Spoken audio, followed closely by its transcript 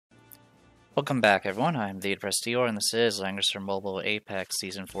Welcome back, everyone. I'm the Depressed Dior, and this is Langrisser Mobile Apex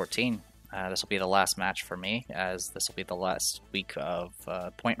Season 14. This will be the last match for me, as this will be the last week of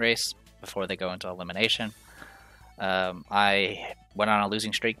point race before they go into elimination. I went on a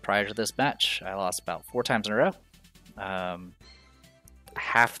losing streak prior to this match. I lost about 4 times in a row.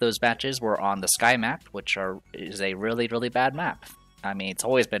 Half those matches were on the Sky map, which is a really, really bad map. I mean, it's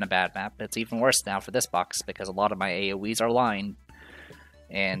always been a bad map. It's even worse now for this box because a lot of my AoEs are lying,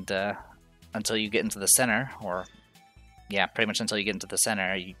 and until you get into the center, or yeah, pretty much until you get into the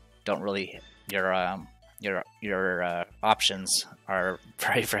center, you don't really your options are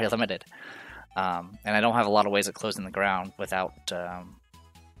very, very limited. And I don't have a lot of ways of closing the ground without.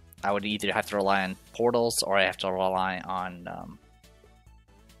 I would either have to rely on portals or I have to rely on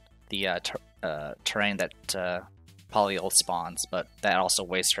the terrain that polyol spawns, but that also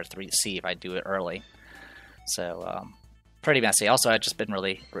wastes her 3C if I do it early. So pretty messy. Also, I've just been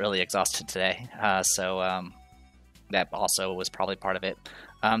really, really exhausted today, so that also was probably part of it.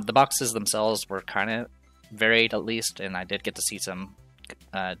 The boxes themselves were kind of varied, at least, and I did get to see some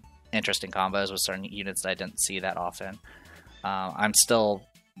interesting combos with certain units that I didn't see that often. I'm still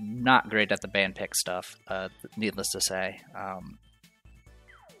not great at the band pick stuff, needless to say.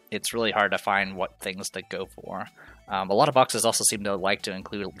 It's really hard to find what things to go for. A lot of boxes also seem to like to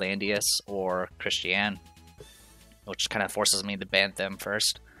include Landius or Christian, which kind of forces me to ban them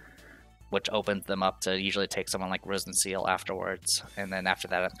first, which opens them up to usually take someone like Rosenseal afterwards, and then after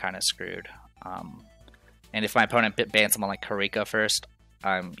that I'm kind of screwed. And if my opponent bans someone like Karika first,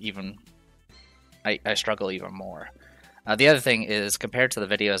 I struggle even more. The other thing is, compared to the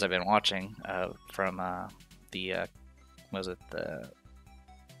videos I've been watching from was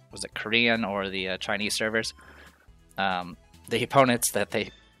it Korean or the Chinese servers, the opponents that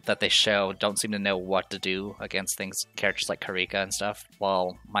they show don't seem to know what to do against characters like Karika and stuff,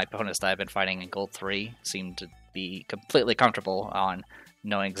 while my opponents that I've been fighting in Gold 3 seem to be completely comfortable on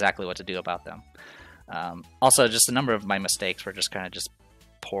knowing exactly what to do about them. Also, just a number of my mistakes were just kind of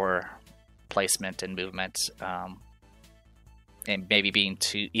poor placement and movement, and maybe being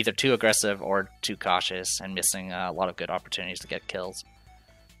either too aggressive or too cautious and missing a lot of good opportunities to get kills.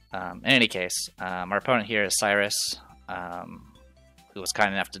 In any case, our opponent here is Cyrus, who was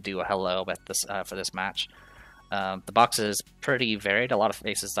kind enough to do a hello at this for this match. The box is pretty varied. A lot of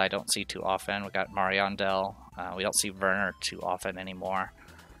faces I don't see too often. We got Mariandel. We don't see Werner too often anymore.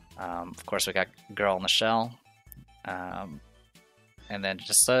 Of course, we got Girl in the Shell. And then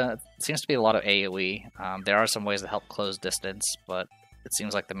just seems to be a lot of AoE. There are some ways to help close distance, but it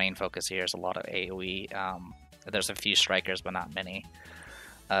seems like the main focus here is a lot of AoE. There's a few strikers, but not many.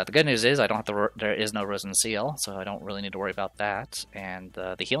 The good news is there is no Rosenseal, so I don't really need to worry about that. And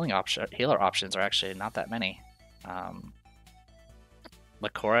the healer options are actually not that many.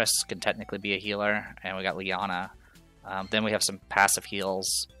 Lycoris can technically be a healer, and we got Liana. Then we have some passive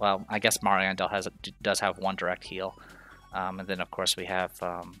heals. Well, I guess Mariandel does have one direct heal. And then of course we have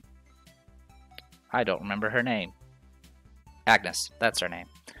I don't remember her name. Agnes, that's her name.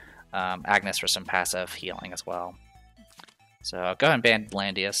 Agnes for some passive healing as well. So I'll go ahead and ban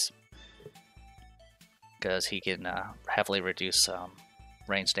Landius, because he can heavily reduce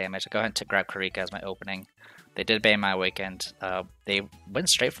range damage. I'll go ahead and grab Karika as my opening. They did ban my Awakened. They went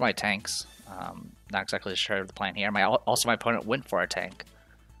straight for my tanks. Not exactly sure of the plan here. Also, my opponent went for a tank.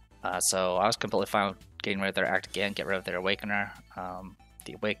 So I was completely fine with getting rid of their Act again, get rid of their Awakener.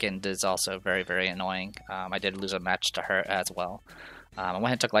 The Awakened is also very, very annoying. I did lose a match to her as well. I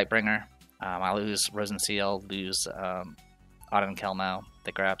went and took Lightbringer. I lose Rosenseal, lose Autumn Kelmo.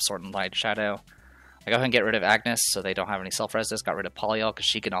 They grab Sword and Light Shadow. I go ahead and get rid of Agnes so they don't have any self-res. Got rid of Polyol because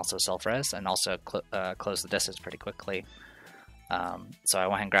she can also self-res and also close the distance pretty quickly. So I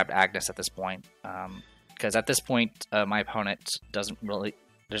went ahead and grabbed Agnes at this point, because at this point my opponent doesn't really...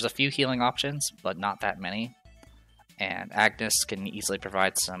 There's a few healing options, but not that many. And Agnes can easily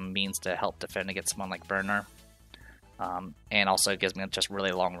provide some means to help defend against someone like Burner. And also gives me just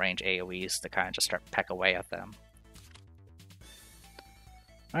really long range AoEs to kind of just start peck away at them.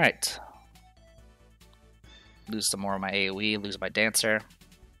 Alright. Lose some more of my AoE, lose my Dancer.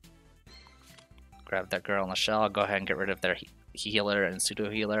 Grab that Girl in the Shell. I'll go ahead and get rid of their healer and pseudo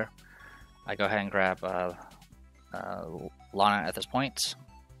healer. I go ahead and grab Lana at this point.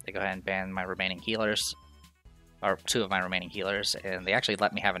 They go ahead and ban my remaining healers, or 2 of my remaining healers, and they actually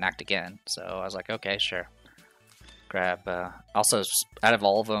let me have an act again. So I was like, okay, sure. Grab, also, out of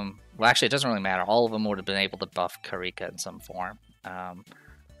all of them, well, actually, it doesn't really matter. All of them would have been able to buff Karika in some form.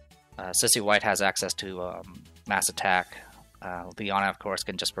 Sissy White has access to mass attack. Liana, of course,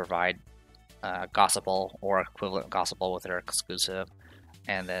 can just provide Gossipal or equivalent Gossipal with her exclusive.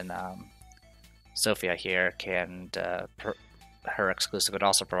 And then Sophia here can, her exclusive would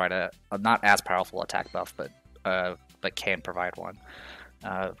also provide a not as powerful attack buff, but can provide one.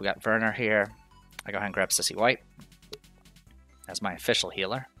 We got Werner here. I go ahead and grab Sissy White as my official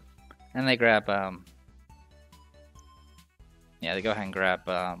healer, and they grab they go ahead and grab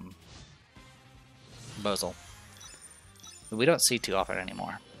Bozel. We don't see too often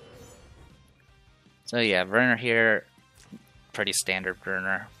anymore. So yeah, Werner here, pretty standard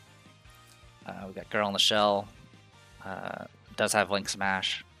Werner. We got Girl in the Shell, does have Link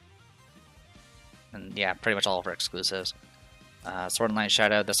Smash, and yeah, pretty much all of her exclusives. Sword and Light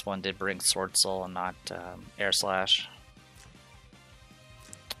Shadow, this one did bring Sword Soul and not Air Slash.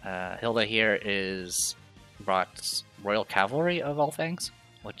 Hilda here is brought Royal Cavalry of all things,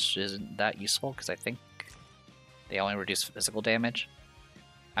 which isn't that useful because I think they only reduce physical damage.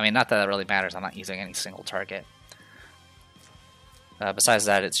 I mean, not that it really matters, I'm not using any single target. Besides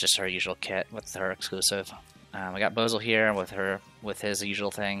that, it's just her usual kit with her exclusive. We got Bozel here with his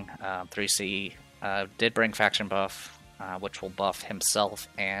usual thing. 3C did bring faction buff, which will buff himself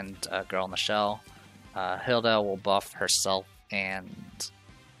and Girl in the Shell. Hilda will buff herself and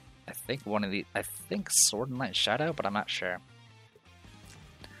I think Sword and Light Shadow, but I'm not sure.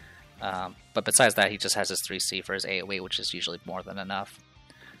 But besides that, he just has his 3C for his AoE, which is usually more than enough.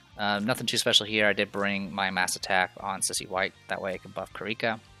 Nothing too special here. I did bring my mass attack on Sissy White, that way I can buff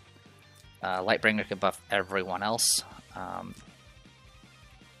Karika. Lightbringer can buff everyone else.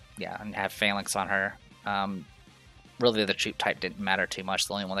 Yeah, and have Phalanx on her. Really, the troop type didn't matter too much.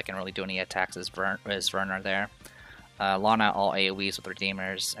 The only one that can really do any attacks is Werner there. Lana, all AoEs with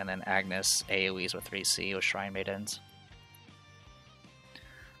Redeemers, and then Agnes, AoEs with 3C with Shrine Maidens.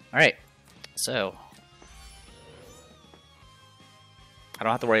 Alright, so I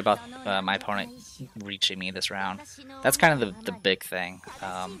don't have to worry about my opponent reaching me this round. That's kind of the big thing.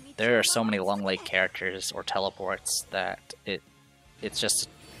 There are so many long leg characters or teleports that it's just...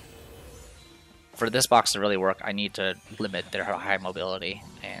 For this box to really work, I need to limit their high mobility,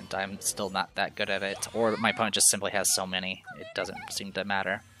 and I'm still not that good at it. Or my opponent just simply has so many, it doesn't seem to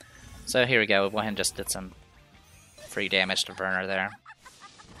matter. So here we go, we went ahead and just did some free damage to Werner there.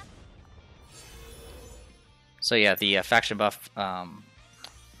 So yeah, the faction buff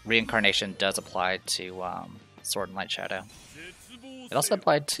reincarnation does apply to Sword and Light Shadow. It also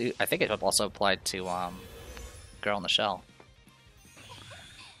applied to, I think it also applied to Girl in the Shell.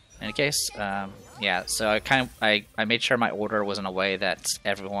 In any case, yeah, so I made sure my order was in a way that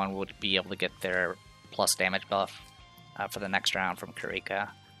everyone would be able to get their plus damage buff for the next round from Karika.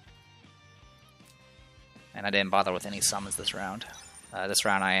 And I didn't bother with any summons this round. This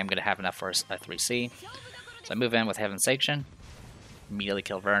round I am going to have enough for a 3C. So I move in with Heaven's Sanction, immediately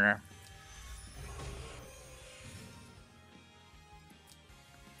kill Werner.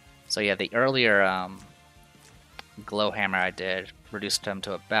 So yeah, the earlier Glow Hammer I did reduced him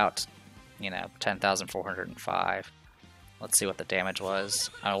to about, 10,405. Let's see what the damage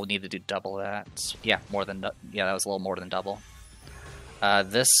was. I will need to do double that. Yeah, that was a little more than double.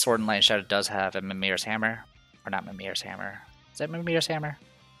 This Sword and Light Shadow does have a Mimir's Hammer, or not Mimir's Hammer. Is that Mimir's Hammer?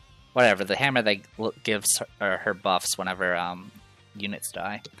 Whatever, the hammer that gives her buffs whenever units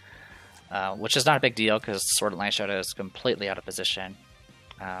die. Which is not a big deal because Sword and Light Shadow is completely out of position.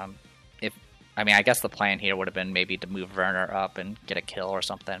 I guess the plan here would have been maybe to move Werner up and get a kill or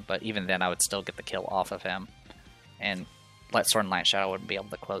something, but even then I would still get the kill off of him. And Sword and Light Shadow wouldn't be able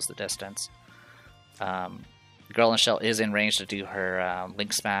to close the distance. Girl in the Shell is in range to do her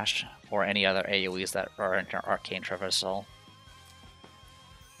Link Smash or any other AoEs that are in her Arcane Traversal.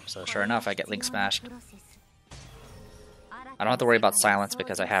 So sure enough, I get Link Smashed. I don't have to worry about silence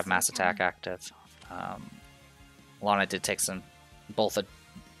because I have Mass Attack active. Lana did take both a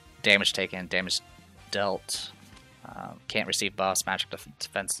damage taken, damage dealt, can't receive buffs, magic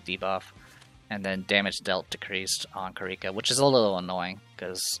defense debuff, and then damage dealt decreased on Karika, which is a little annoying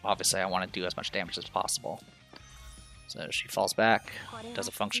because obviously I want to do as much damage as possible. So she falls back, does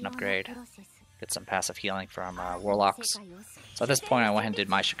a function upgrade, gets some passive healing from Warlocks. So at this point I went and did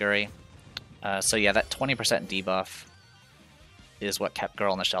my Shiguri. So yeah, that 20% debuff is what kept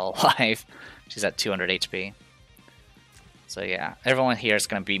Girl in the Shell alive. She's at 200 HP. So yeah, everyone here is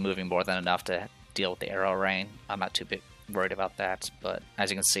going to be moving more than enough to deal with the arrow rain. I'm not too worried about that, but as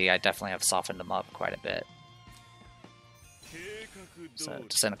you can see, I definitely have softened them up quite a bit. So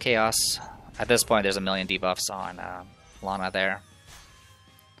Descent of Chaos. At this point, there's a million debuffs on Lana there.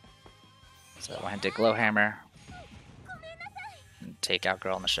 So I went and did Glow Hammer. And take out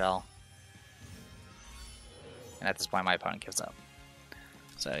Girl in the Shell. And at this point, my opponent gives up.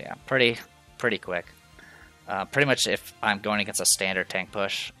 So yeah, pretty quick. Pretty much if I'm going against a standard tank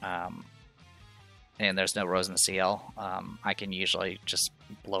push, and there's no Rose and Seal, I can usually just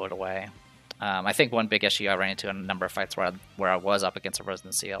blow it away. I think one big issue I ran into in a number of fights where I was up against a Rose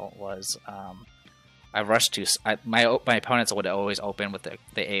and Seal was I rushed my opponents would always open with the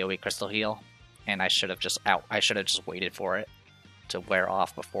AoE Crystal Heal, and I should have just waited for it to wear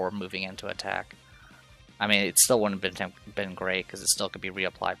off before moving into attack. I mean, it still wouldn't have been great because it still could be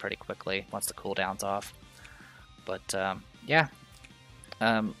reapplied pretty quickly once the cooldown's off. But yeah,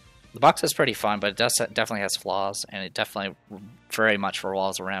 the box is pretty fun, but it definitely has flaws, and it definitely very much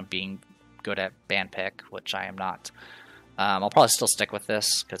revolves around being good at band pick, which I am not. I'll probably still stick with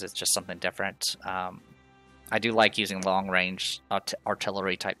this because it's just something different. I do like using long range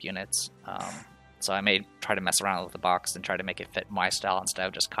artillery type units. So I may try to mess around with the box and try to make it fit my style instead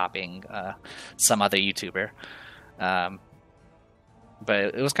of just copying some other YouTuber.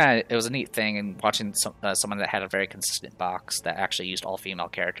 But it was a neat thing, and watching someone that had a very consistent box that actually used all female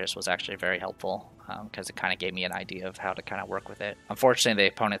characters was actually very helpful because it kind of gave me an idea of how to kind of work with it. Unfortunately, the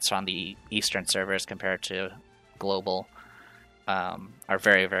opponents on the Eastern servers compared to global are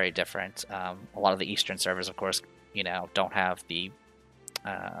very, very different. A lot of the Eastern servers, of course, don't have the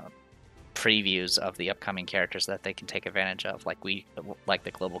previews of the upcoming characters that they can take advantage of like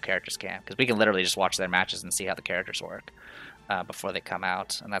the global characters can, because we can literally just watch their matches and see how the characters work before they come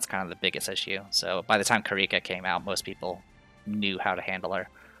out, and that's kind of the biggest issue. So by the time Karika came out, most people knew how to handle her.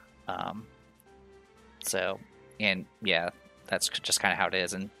 And yeah, that's just kind of how it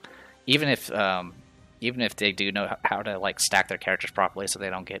is. And even if they do know how to like stack their characters properly so they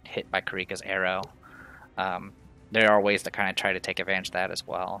don't get hit by Karika's arrow, there are ways to kind of try to take advantage of that as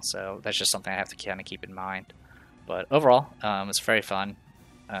well. So that's just something I have to kind of keep in mind. But overall, it's very fun.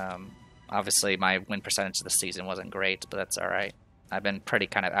 Obviously, my win percentage this season wasn't great, but that's all right. I've been pretty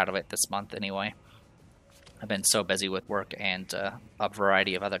kind of out of it this month anyway. I've been so busy with work and a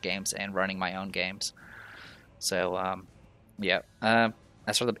variety of other games and running my own games. So, yeah.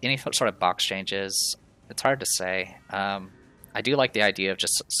 As for any sort of box changes, it's hard to say. I do like the idea of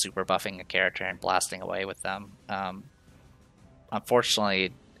just super buffing a character and blasting away with them.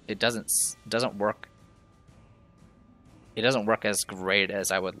 Unfortunately, it doesn't work. It doesn't work as great as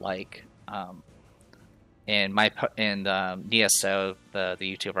I would like. And NeoSo, the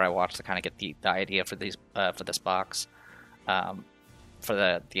YouTuber I watch to kind of get the idea for this box,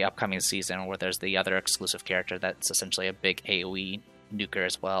 for the upcoming season, where there's the other exclusive character that's essentially a big AoE nuker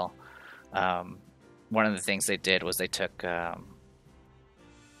as well. One of the things they did was they took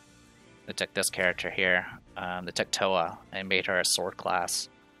this character here. They took Toa and made her a sword class,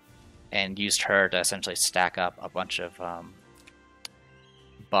 and used her to essentially stack up a bunch of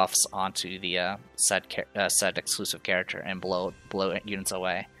buffs onto the said exclusive character and blow units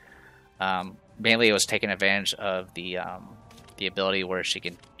away. Mainly, it was taking advantage of the ability where she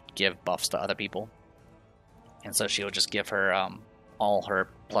can give buffs to other people, and so she would just give her all her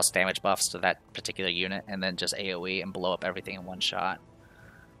plus damage buffs to that particular unit, and then just AoE and blow up everything in one shot.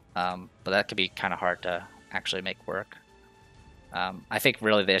 But that could be kind of hard to actually make work. I think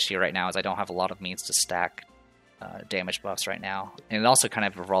really the issue right now is I don't have a lot of means to stack damage buffs right now, and it also kind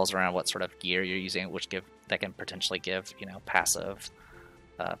of revolves around what sort of gear you're using, that can potentially give passive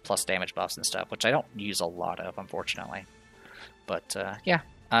plus damage buffs and stuff, which I don't use a lot of, unfortunately. But yeah,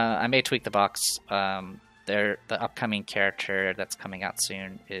 I may tweak the box. The upcoming character that's coming out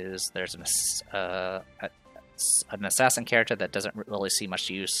soon is there's an assassin character that doesn't really see much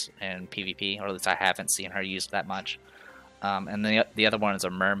use in PvP, or at least I haven't seen her used that much. And the other one is a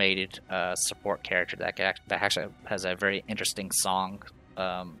mermaid support character that actually has a very interesting song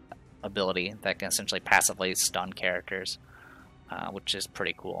ability that can essentially passively stun characters, which is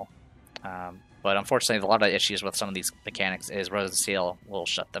pretty cool. But unfortunately, a lot of issues with some of these mechanics is Rose and Seal will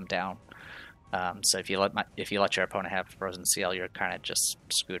shut them down. So if you let your opponent have Rose and Seal, you're kind of just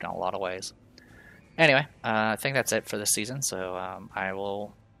screwed in a lot of ways. Anyway, I think that's it for this season. So I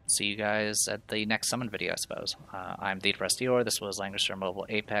will see you guys at the next summon video, I suppose. I'm the This was Langrisser Mobile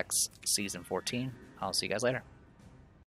Apex Season 14. I'll see you guys later.